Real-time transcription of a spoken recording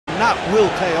that will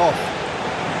pay off.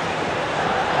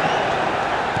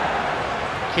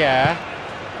 Kjaer.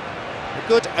 A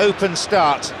good open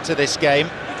start to this game.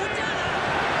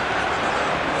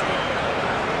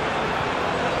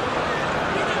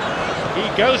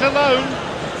 He goes alone.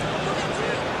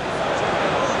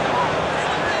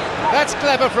 That's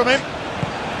clever from him.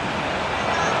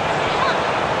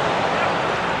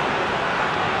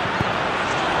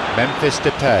 Memphis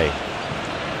Depay.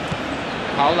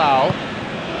 Palau.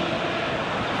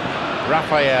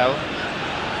 Raphael.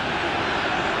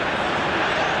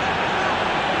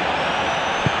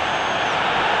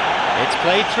 It's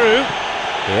played through.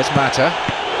 Here's Mata.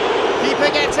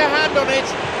 Keeper gets a hand on it.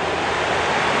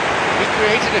 He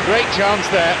created a great chance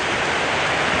there.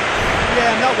 Yeah,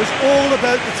 and that was all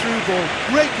about the through ball.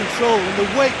 Great control, and the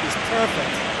weight was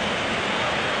perfect.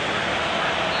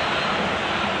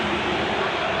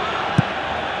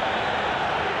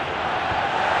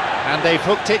 And they've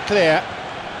hooked it clear.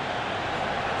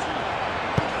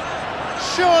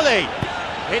 Surely,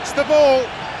 hits the ball.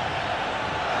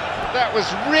 That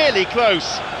was really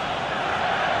close.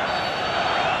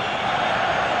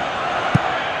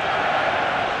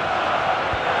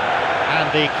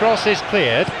 And the cross is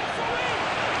cleared.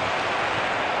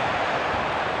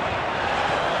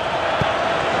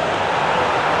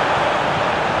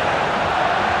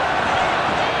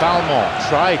 Balmont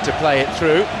tried to play it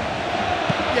through.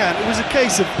 Yeah, and it was a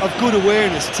case of good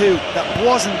awareness too. That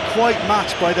wasn't quite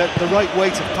matched by the right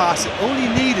weight of pass. It only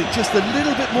needed just a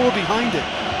little bit more behind it,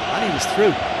 and he was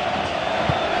through.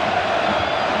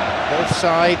 Both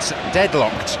sides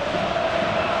deadlocked.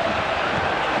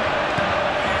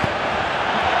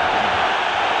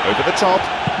 Over the top.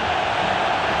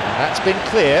 And that's been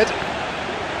cleared.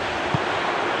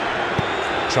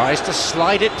 Tries to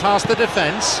slide it past the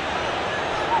defence.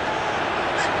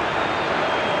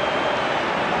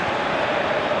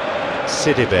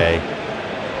 Sidibe.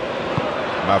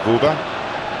 Mavuba.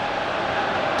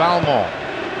 Balmont.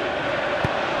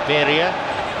 Beria.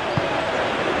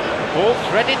 Ball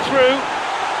threaded through.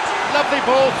 Lovely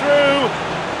ball through.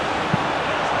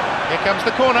 Here comes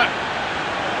the corner.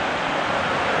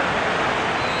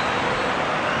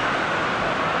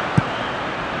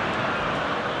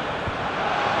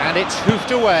 And it's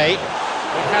hoofed away.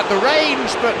 It had the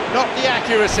range, but not the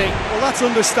accuracy. Well, that's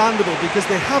understandable because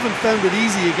they haven't found it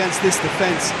easy against this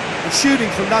defence. And shooting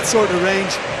from that sort of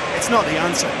range, it's not the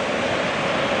answer.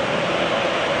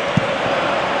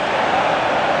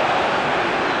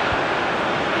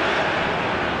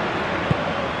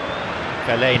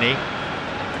 Fellaini.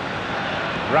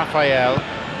 Raphael.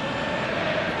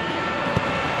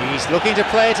 He's looking to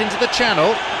play it into the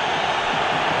channel.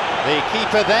 The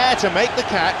keeper there to make the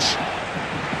catch.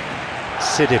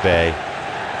 Sidibe.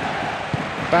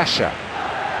 Basha.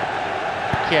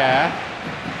 Kjaer.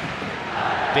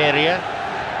 Beria.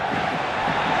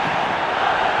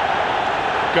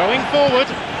 Going forward.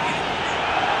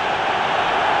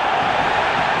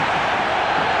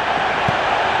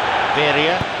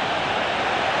 Beria.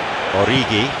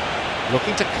 Origi.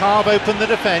 Looking to carve open the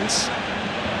defence.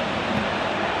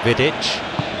 Vidic.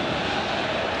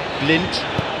 Blind.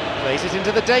 Plays it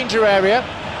into the danger area.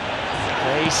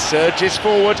 He surges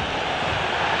forward.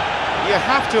 You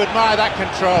have to admire that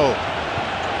control.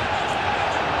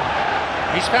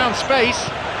 He's found space.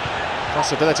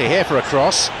 Possibility here for a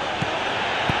cross.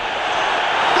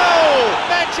 Goal!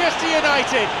 Manchester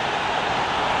United!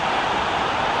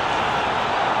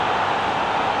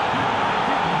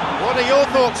 What are your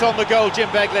thoughts on the goal, Jim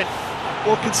Beglin?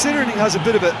 Well, considering he has a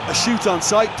bit of a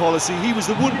shoot-on-sight policy, he was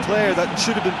the one player that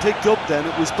should have been picked up then.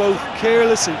 It was both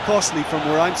careless and costly from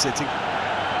where I'm sitting.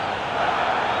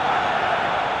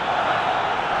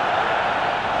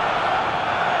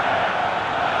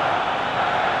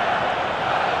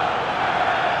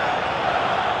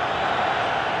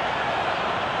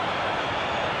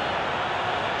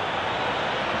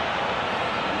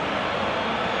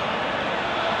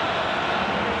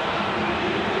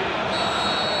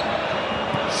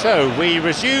 So we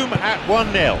resume at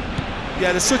 1-0.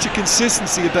 Yeah, there's such a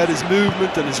consistency about his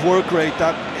movement and his work rate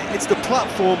that it's the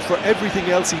platform for everything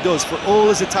else he does, for all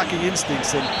his attacking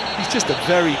instincts, and he's just a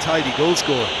very tidy goal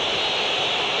scorer.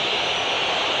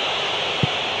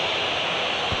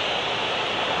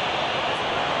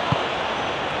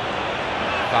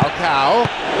 Falcao.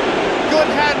 Good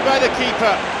hand by the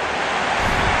keeper.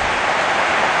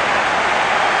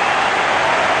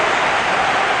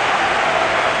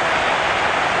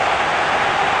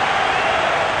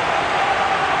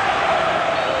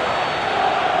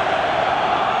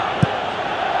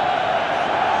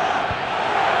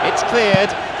 It's cleared.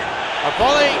 A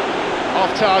volley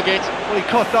off target. Well, he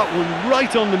caught that one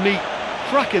right on the meat.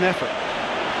 Cracking effort.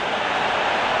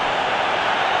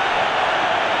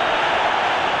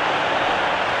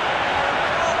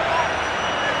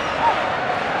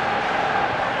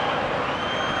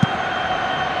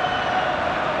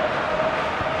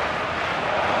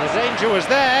 The danger was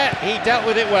there, he dealt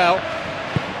with it well.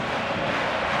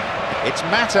 It's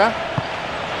Mata.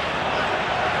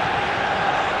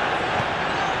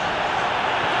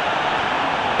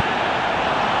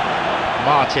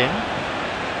 Martin.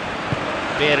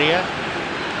 Beria.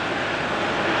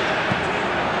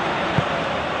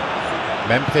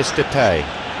 Memphis Depay.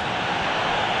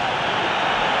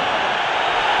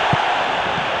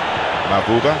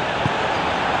 Mavuba.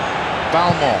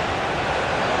 Balmont.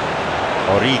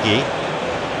 Origi.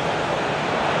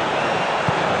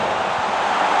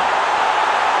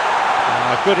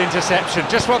 Good interception,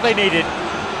 just what they needed.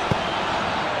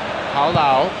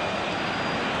 Paulao.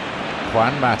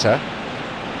 Juan Mata.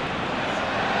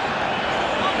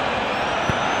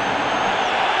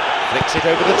 Flicks it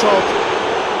over the top.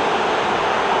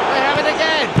 They have it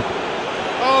again.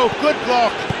 Oh, good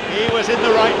block. He was in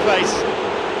the right place.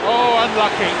 Oh,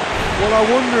 unlucky. Well, I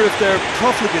wonder if their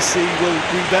profligacy will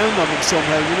rebound on them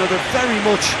somehow. You know, they're very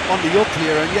much on the up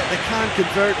here, and yet they can't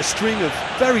convert a string of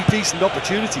very decent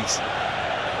opportunities.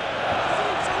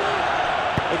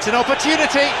 It's an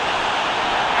opportunity,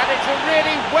 and it's a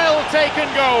really well-taken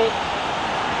goal.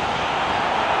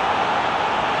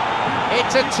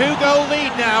 It's a 2-goal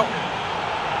lead now.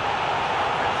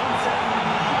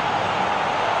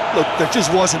 Look, there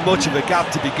just wasn't much of a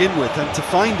gap to begin with, and to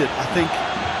find it, I think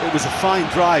it was a fine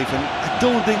drive, and I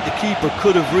don't think the keeper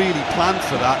could have really planned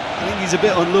for that. I think he's a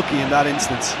bit unlucky in that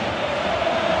instance.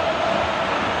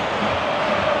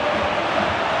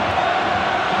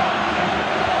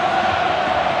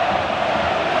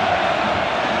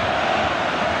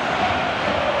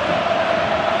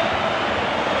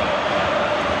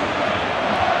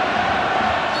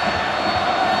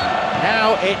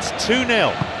 Now it's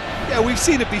 2-0. Yeah, we've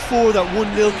seen it before that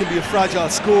 1-0 can be a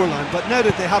fragile scoreline, but now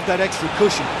that they have that extra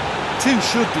cushion, 2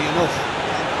 should be enough.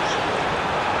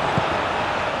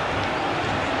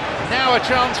 Now a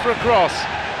chance for a cross.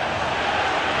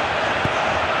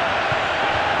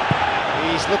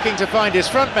 He's looking to find his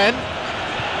front men.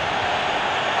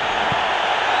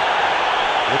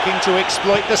 Looking to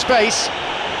exploit the space.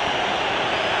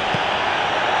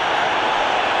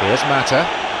 Here's Mata.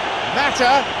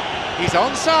 Mata, he's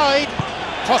onside.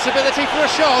 Possibility for a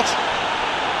shot.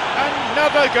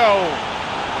 Another goal.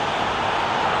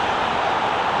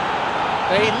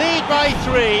 They lead by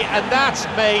 3, and that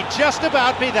may just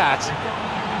about be that.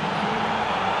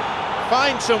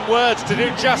 Find some words to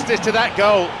do justice to that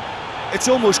goal. It's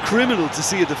almost criminal to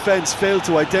see a defence fail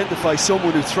to identify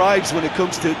someone who thrives when it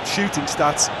comes to shooting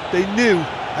stats. They knew,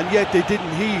 and yet they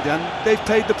didn't heed, and they've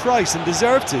paid the price and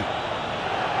deserve to.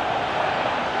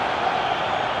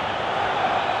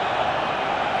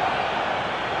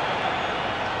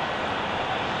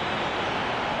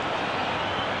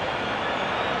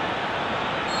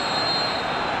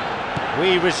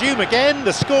 We resume again,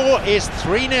 the score is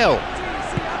 3-0.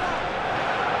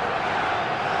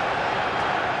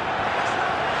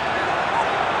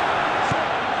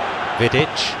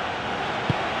 Vidic.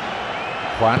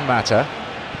 Juan Mata.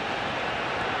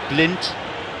 Blint.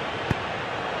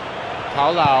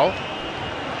 Paulao.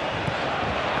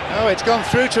 Oh, it's gone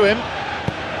through to him.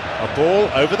 A ball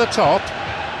over the top.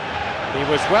 He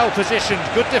was well positioned,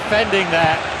 good defending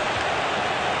there.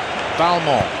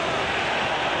 Balmont.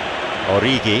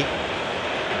 Origi.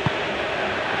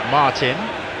 Martin.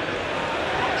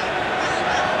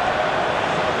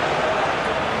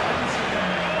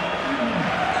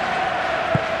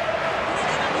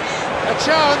 A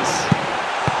chance.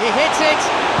 He hits it.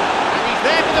 And he's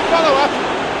there for the follow-up.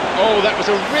 Oh, that was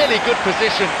a really good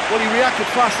position. Well, he reacted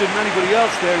faster than anybody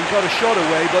else there and got a shot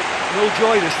away, but no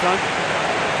joy this time.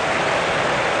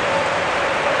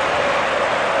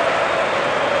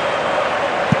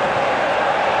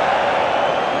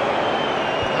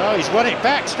 Oh, he's won it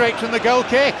back straight from the goal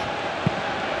kick.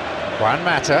 Juan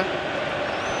Mata.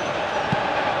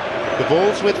 The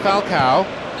ball's with Falcao.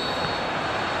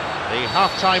 The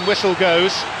half-time whistle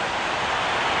goes.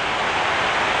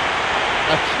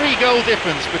 A 3-goal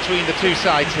difference between the two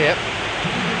sides here.